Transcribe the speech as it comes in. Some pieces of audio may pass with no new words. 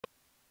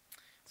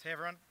Hey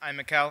everyone, I'm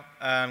Mikkel.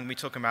 We're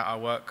talking about our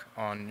work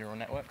on neural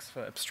networks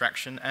for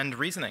abstraction and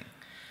reasoning.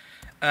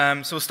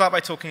 So we'll start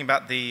by talking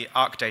about the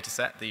ARC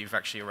dataset that you've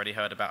actually already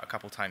heard about a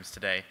couple times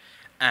today,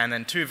 and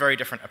then two very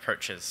different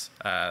approaches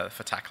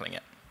for tackling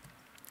it.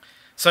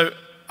 So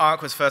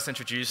ARC was first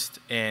introduced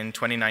in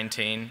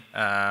 2019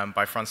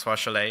 by Francois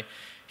Chollet.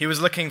 He was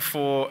looking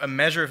for a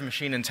measure of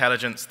machine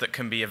intelligence that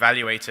can be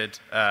evaluated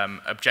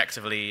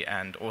objectively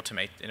and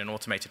in an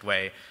automated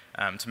way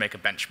to make a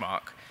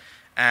benchmark.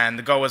 And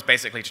the goal was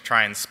basically to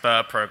try and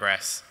spur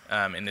progress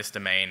in this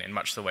domain in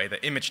much the way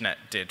that ImageNet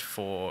did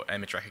for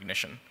image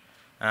recognition.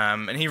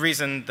 And he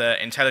reasoned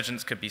that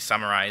intelligence could be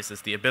summarized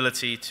as the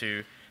ability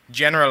to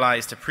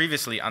generalize to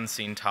previously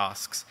unseen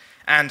tasks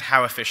and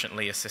how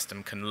efficiently a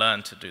system can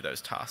learn to do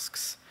those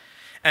tasks.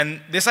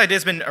 And this idea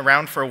has been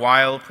around for a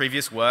while.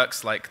 Previous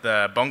works like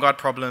the Bongard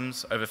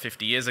problems over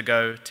 50 years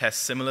ago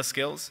test similar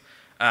skills.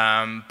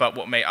 But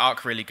what made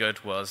ARC really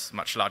good was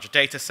much larger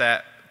data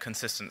set,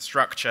 consistent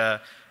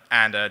structure,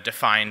 and a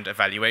defined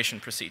evaluation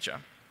procedure.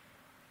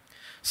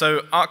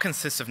 So ARC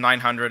consists of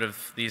 900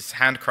 of these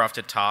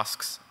handcrafted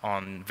tasks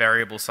on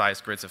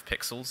variable-sized grids of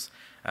pixels,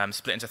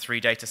 split into 3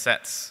 data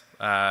sets.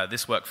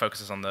 This work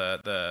focuses on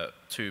the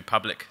 2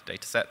 public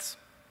data sets.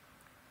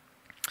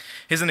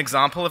 Here's an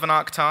example of an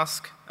ARC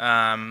task.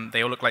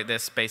 They all look like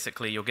this.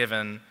 Basically, you're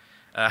given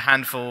a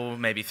handful,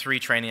 maybe 3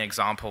 training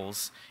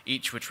examples,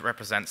 each which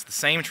represents the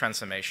same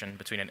transformation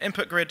between an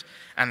input grid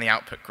and the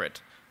output grid.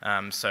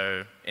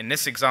 So in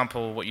this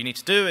example, what you need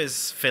to do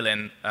is fill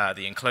in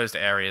the enclosed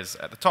areas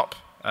at the top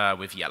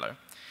with yellow.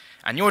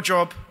 And your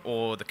job,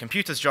 or the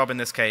computer's job in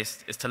this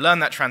case, is to learn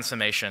that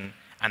transformation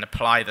and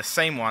apply the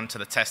same one to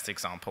the test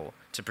example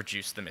to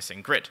produce the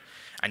missing grid.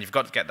 And you've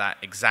got to get that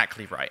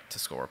exactly right to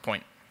score a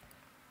point.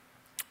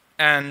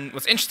 And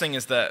what's interesting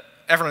is that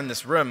everyone in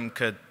this room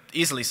could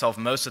easily solve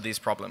most of these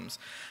problems,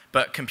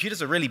 but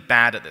computers are really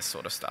bad at this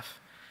sort of stuff.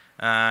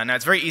 Now,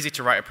 it's very easy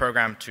to write a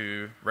program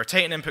to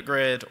rotate an input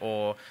grid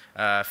or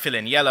fill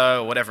in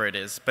yellow or whatever it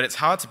is, but it's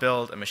hard to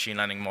build a machine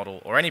learning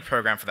model, or any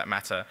program for that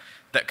matter,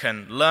 that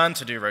can learn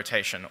to do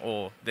rotation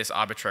or this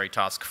arbitrary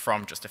task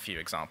from just a few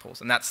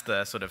examples. And that's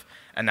the sort of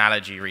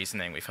analogy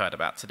reasoning we've heard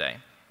about today.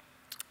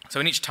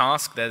 So in each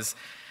task, there's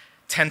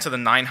 10 to the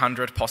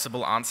 900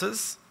 possible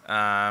answers. You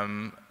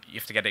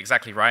have to get it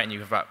exactly right, and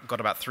you've got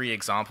about 3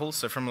 examples.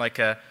 So from like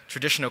a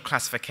traditional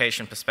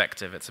classification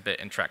perspective, it's a bit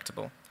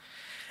intractable.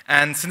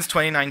 And since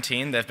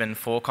 2019, there have been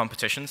 4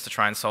 competitions to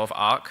try and solve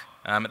ARC.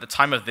 At the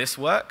time of this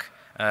work,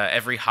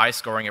 every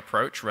high-scoring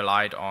approach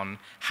relied on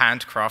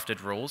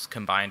handcrafted rules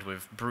combined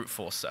with brute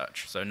force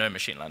search, so no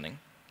machine learning.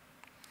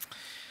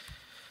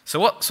 So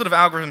what sort of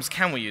algorithms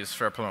can we use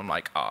for a problem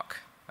like ARC?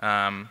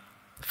 The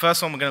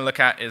first one we're going to look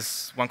at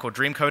is one called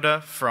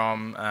DreamCoder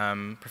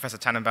from Professor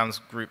Tannenbaum's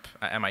group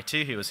at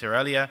MIT, who was here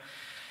earlier.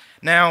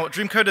 Now,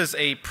 DreamCoder is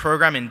a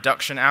program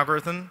induction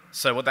algorithm,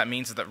 so what that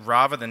means is that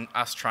rather than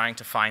us trying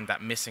to find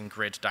that missing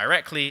grid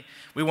directly,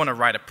 we want to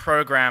write a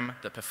program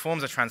that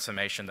performs a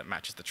transformation that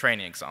matches the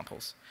training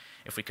examples.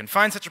 If we can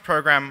find such a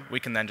program, we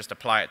can then just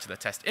apply it to the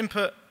test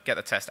input, get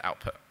the test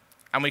output.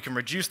 And we can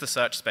reduce the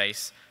search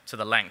space to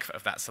the length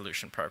of that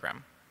solution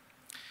program.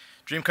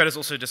 DreamCoder is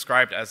also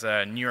described as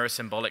a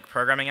neurosymbolic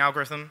programming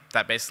algorithm.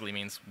 That basically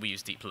means we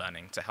use deep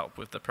learning to help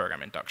with the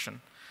program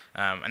induction.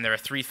 And there are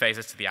 3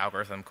 phases to the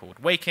algorithm called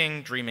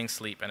waking, dreaming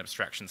sleep, and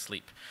abstraction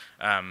sleep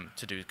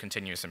to do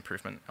continuous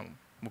improvement. And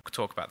we'll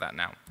talk about that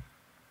now.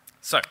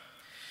 So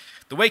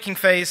the waking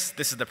phase,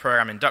 this is the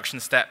program induction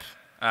step.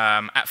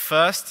 At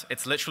first,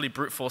 it's literally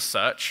brute force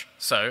search.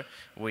 So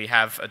we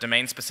have a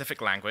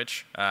domain-specific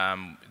language.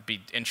 It'd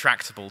be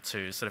intractable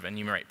to sort of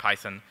enumerate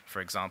Python,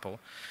 for example.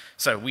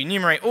 So we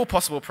enumerate all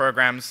possible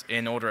programs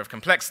in order of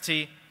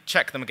complexity,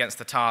 check them against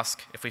the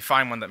task. If we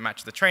find one that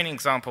matches the training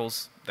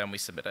examples, then we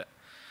submit it.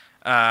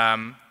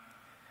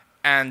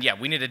 And yeah,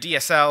 we need a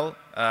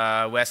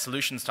DSL where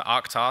solutions to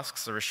ARC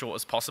tasks are as short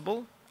as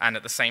possible, and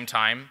at the same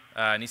time,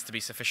 it needs to be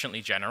sufficiently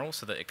general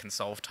so that it can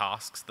solve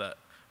tasks that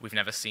we've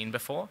never seen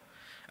before.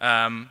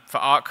 For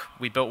ARC,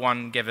 we built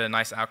one, gave it a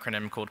nice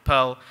acronym called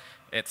Perl.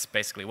 It's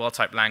basically a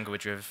well-typed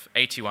language of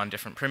 81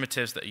 different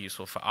primitives that are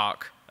useful for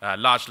ARC,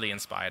 largely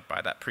inspired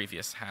by that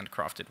previous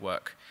handcrafted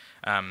work.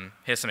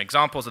 Here's some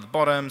examples at the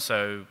bottom.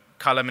 So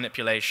color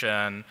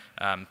manipulation,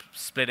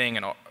 splitting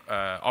an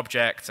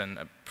object and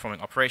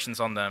performing operations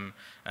on them,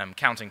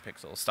 counting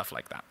pixels, stuff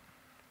like that.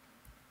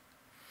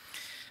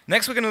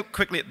 Next, we're going to look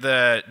quickly at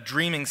the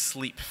dreaming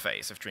sleep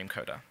phase of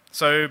DreamCoder.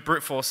 So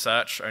brute force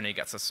search only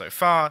gets us so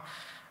far.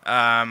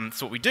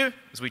 So what we do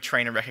is we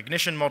train a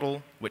recognition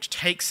model which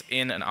takes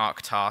in an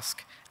ARC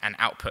task and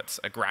outputs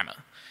a grammar.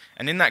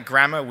 And in that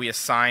grammar, we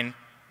assign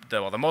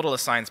the model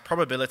assigns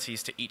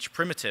probabilities to each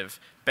primitive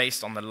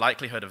based on the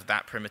likelihood of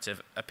that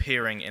primitive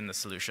appearing in the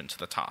solution to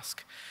the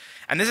task.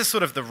 And this is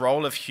sort of the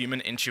role of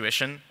human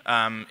intuition.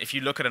 If you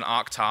look at an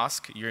ARC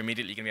task, you're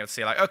immediately going to be able to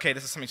say, like, okay,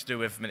 this is something to do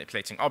with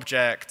manipulating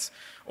objects,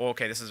 or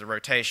okay, this is a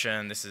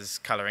rotation, this is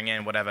coloring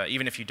in, whatever,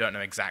 even if you don't know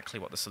exactly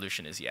what the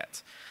solution is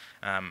yet.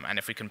 And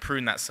if we can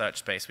prune that search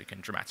space, we can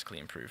dramatically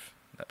improve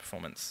that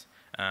performance.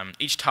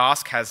 Each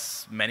task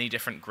has many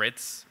different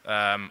grids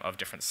of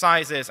different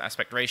sizes,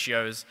 aspect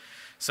ratios,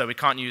 so we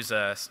can't use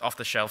a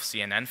off-the-shelf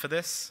CNN for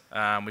this.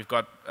 We've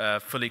got a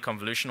fully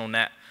convolutional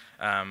net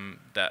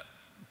that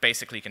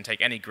basically can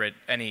take any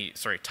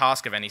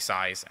task of any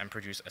size and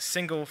produce a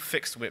single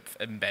fixed width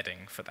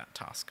embedding for that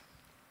task.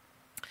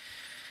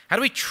 How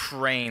do we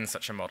train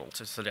such a model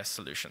to suggest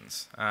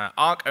solutions?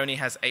 ARC only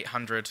has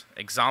 800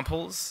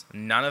 examples.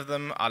 None of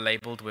them are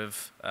labeled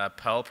with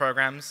Perl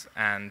programs,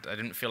 and I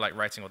didn't feel like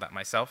writing all that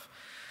myself.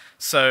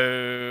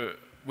 So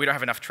we don't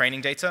have enough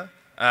training data.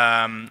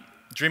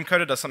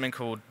 DreamCoder does something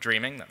called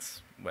dreaming.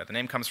 That's where the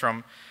name comes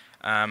from.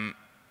 And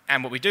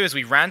what we do is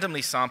we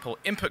randomly sample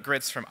input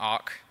grids from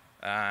ARC,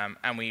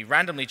 and we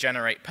randomly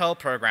generate Perl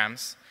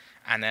programs,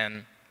 and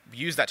then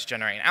use that to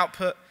generate an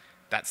output.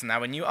 That's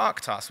now a new ARC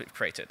task we've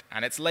created,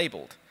 and it's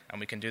labeled. And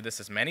we can do this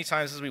as many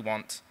times as we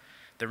want.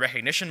 The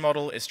recognition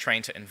model is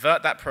trained to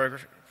invert that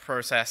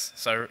process,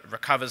 so it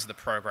recovers the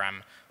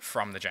program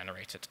from the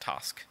generated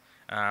task.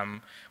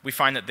 We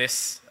find that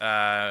this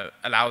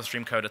allows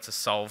DreamCoder to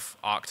solve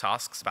ARC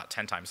tasks about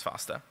 10 times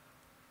faster.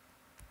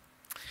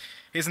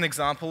 Here's an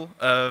example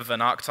of an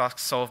ARC task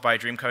solved by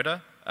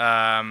DreamCoder.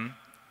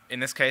 In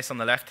this case, on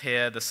the left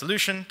here, the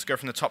solution, to go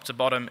from the top to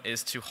bottom,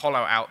 is to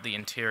hollow out the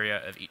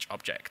interior of each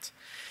object.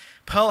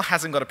 Perl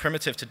hasn't got a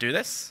primitive to do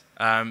this,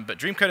 but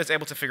DreamCoder is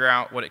able to figure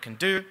out what it can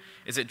do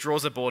is it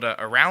draws a border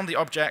around the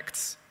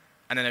objects,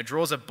 and then it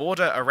draws a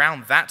border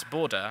around that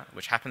border,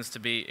 which happens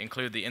to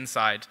include the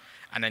inside,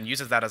 and then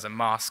uses that as a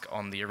mask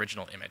on the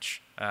original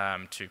image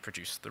to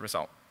produce the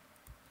result.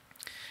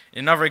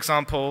 In another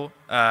example,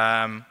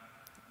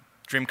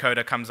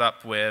 DreamCoder comes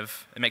up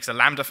with, it makes a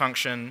lambda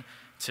function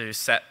to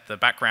set the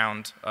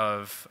background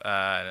of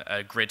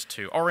a grid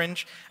to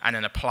orange, and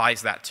then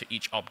applies that to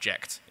each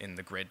object in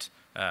the grid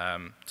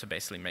to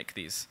basically make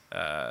these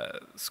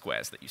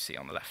squares that you see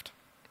on the left.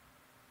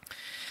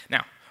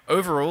 Now,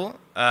 overall,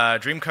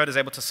 DreamCoder is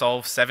able to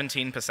solve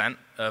 17%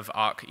 of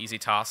ARC easy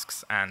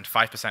tasks and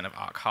 5% of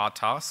ARC hard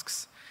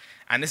tasks.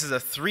 And this is a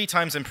 3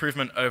 times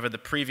improvement over the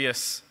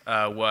previous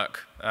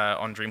work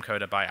on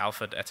DreamCoder by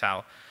Alford et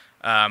al.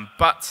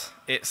 But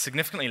it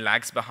significantly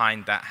lags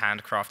behind that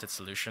handcrafted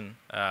solution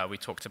we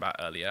talked about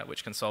earlier,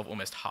 which can solve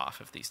almost half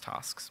of these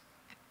tasks.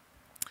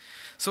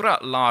 So what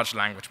about large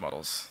language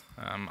models?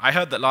 I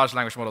heard that large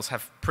language models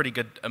have pretty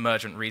good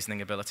emergent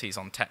reasoning abilities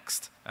on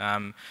text.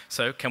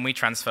 So can we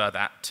transfer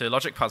that to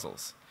logic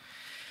puzzles?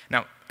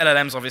 Now,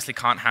 LLMs obviously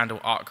can't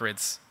handle ARC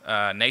grids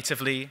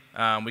natively.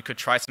 We could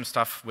try some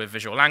stuff with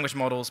visual language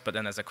models, but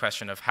then there's a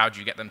question of how do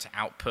you get them to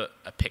output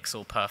a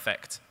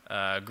pixel-perfect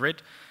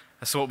grid.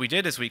 So what we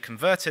did is we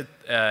converted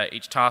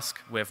each task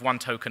with 1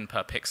 token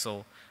per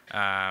pixel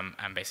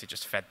and basically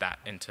just fed that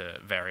into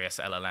various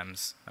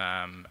LLMs,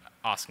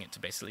 asking it to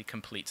basically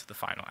complete the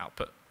final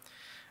output.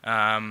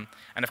 And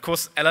of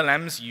course,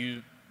 LLMs,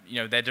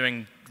 they're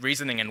doing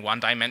reasoning in 1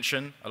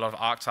 dimension. A lot of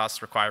ARC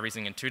tasks require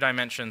reasoning in 2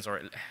 dimensions, or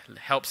it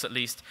helps at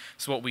least.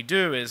 So what we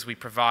do is we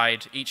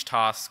provide each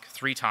task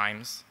 3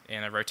 times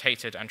in a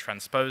rotated and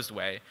transposed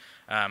way,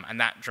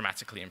 and that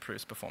dramatically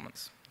improves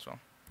performance as well.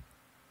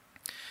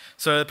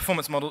 So the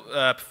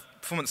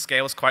performance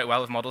scales quite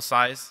well with model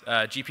size.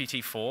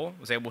 GPT-4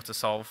 was able to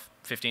solve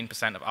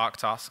 15% of ARC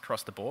tasks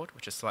across the board,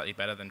 which is slightly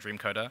better than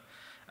DreamCoder.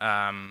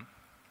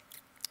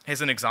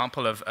 Here's an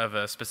example of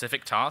a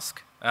specific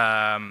task.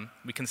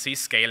 We can see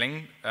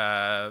scaling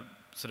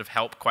sort of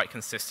help quite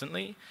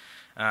consistently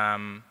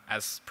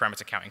as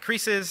parameter count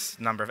increases,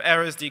 number of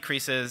errors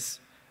decreases,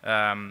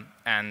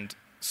 and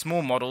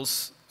small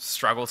models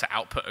struggle to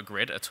output a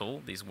grid at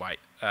all. These white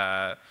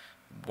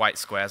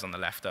squares on the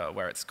left are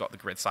where it's got the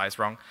grid size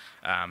wrong.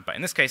 But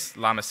in this case,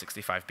 Llama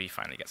 65B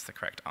finally gets the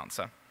correct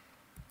answer.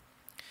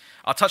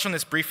 I'll touch on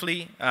this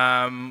briefly.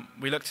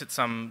 We looked at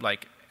some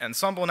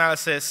ensemble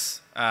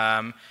analysis.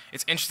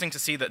 It's interesting to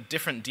see that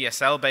different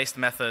DSL-based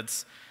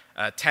methods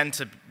tend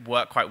to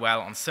work quite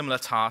well on similar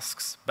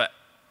tasks, but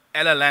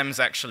LLMs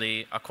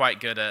actually are quite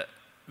good at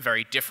a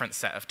very different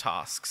set of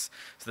tasks.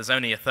 So there's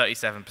only a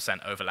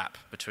 37% overlap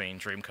between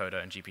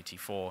DreamCoder and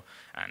GPT-4,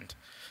 and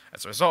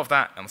as a result of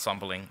that,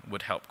 ensembling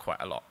would help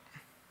quite a lot.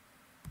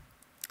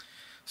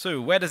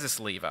 So where does this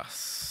leave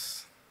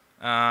us?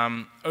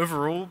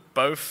 Overall,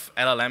 both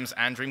LLMs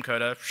and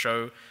DreamCoder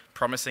show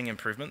promising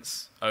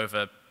improvements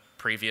over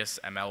previous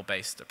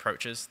ML-based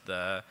approaches.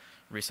 The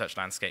research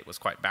landscape was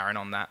quite barren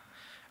on that.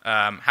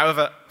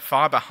 However,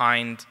 far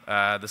behind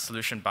the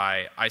solution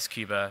by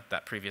IceCuber,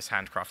 that previous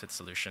handcrafted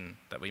solution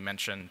that we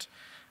mentioned.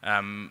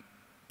 Personally,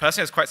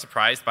 I was quite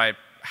surprised by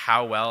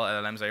how well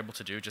LLMs are able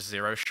to do just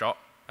 0 shot.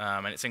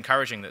 And it's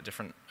encouraging that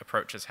different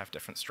approaches have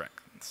different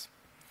strengths.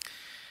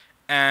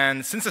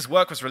 And since this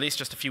work was released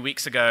just a few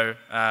weeks ago,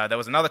 there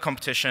was another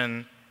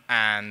competition,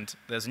 and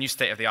there's a new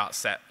state-of-the-art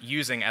set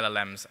using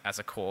LLMs as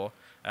a core,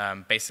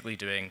 basically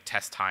doing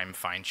test time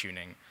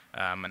fine-tuning.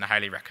 And I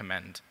highly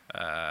recommend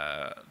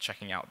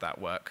checking out that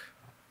work.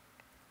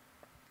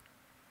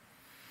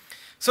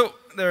 So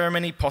there are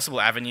many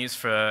possible avenues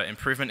for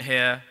improvement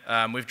here.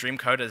 With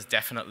DreamCoder, it's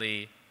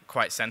definitely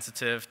quite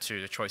sensitive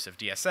to the choice of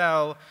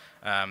DSL,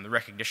 The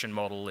recognition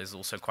model is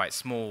also quite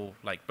small.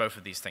 Like both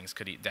of these things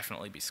could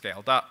definitely be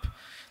scaled up.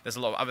 There's a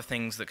lot of other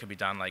things that could be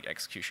done, like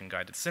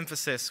execution-guided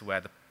synthesis,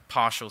 where the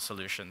partial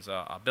solutions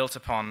are built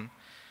upon.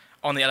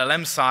 On the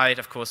LLM side,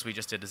 of course, we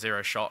just did a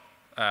zero-shot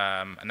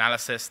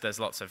analysis. There's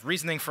lots of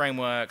reasoning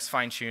frameworks,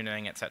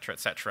 fine-tuning, et cetera, et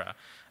cetera.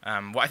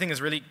 What I think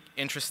is really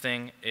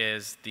interesting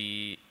is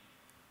the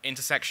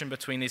intersection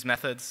between these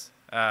methods.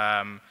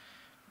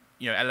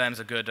 LLMs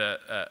are good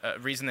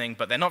at reasoning,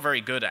 but they're not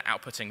very good at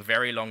outputting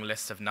very long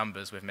lists of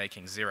numbers with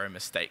making 0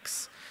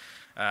 mistakes.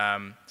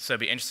 So it'd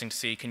be interesting to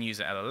see, can you use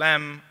an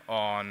LLM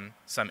on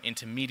some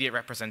intermediate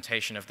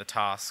representation of the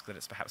task that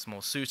it's perhaps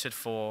more suited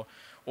for,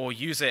 or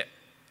use it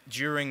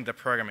during the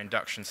program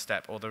induction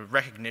step or the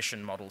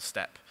recognition model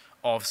step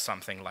of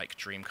something like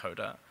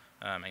DreamCoder,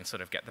 and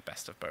sort of get the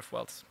best of both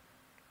worlds.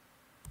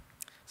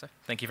 So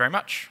thank you very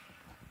much.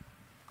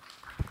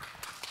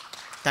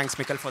 Thanks,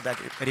 Mikkel, for that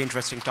very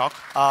interesting talk.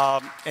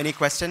 Any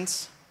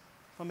questions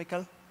for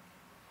Mikkel?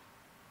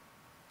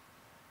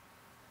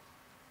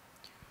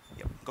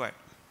 Yep, go ahead.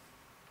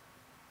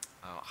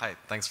 Hi,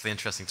 thanks for the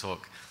interesting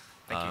talk.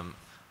 Thank you.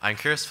 I'm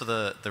curious for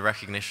the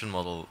recognition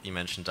model you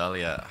mentioned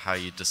earlier, how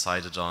you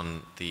decided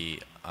on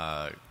the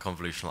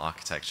convolutional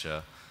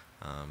architecture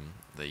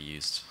that you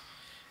used.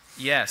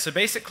 Yeah, so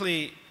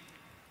basically,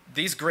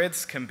 these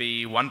grids can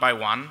be 1 by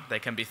 1. They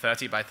can be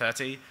 30 by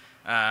 30.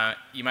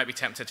 You might be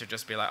tempted to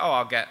just be like, oh,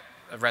 I'll get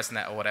a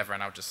ResNet or whatever,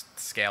 and I'll just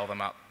scale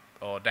them up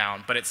or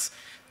down. But it's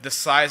the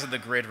size of the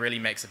grid really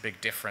makes a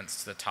big difference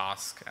to the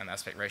task and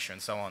aspect ratio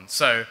and so on.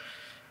 So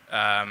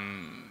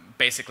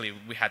basically,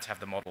 we had to have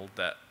the model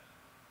that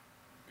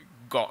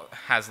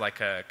has like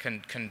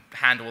can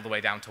handle all the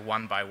way down to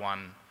 1 by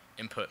 1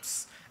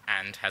 inputs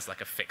and has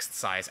like a fixed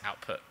size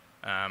output.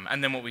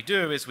 And then what we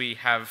do is we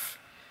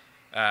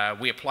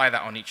apply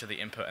that on each of the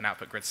input and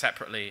output grids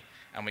separately,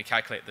 and we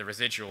calculate the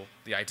residual,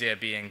 the idea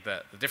being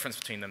that the difference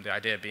between them, the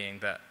idea being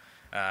that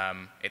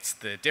it's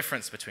the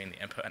difference between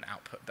the input and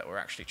output that we're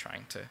actually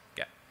trying to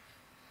get.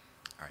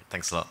 All right,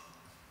 thanks a lot.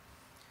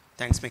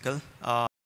 Thanks, Mikkel.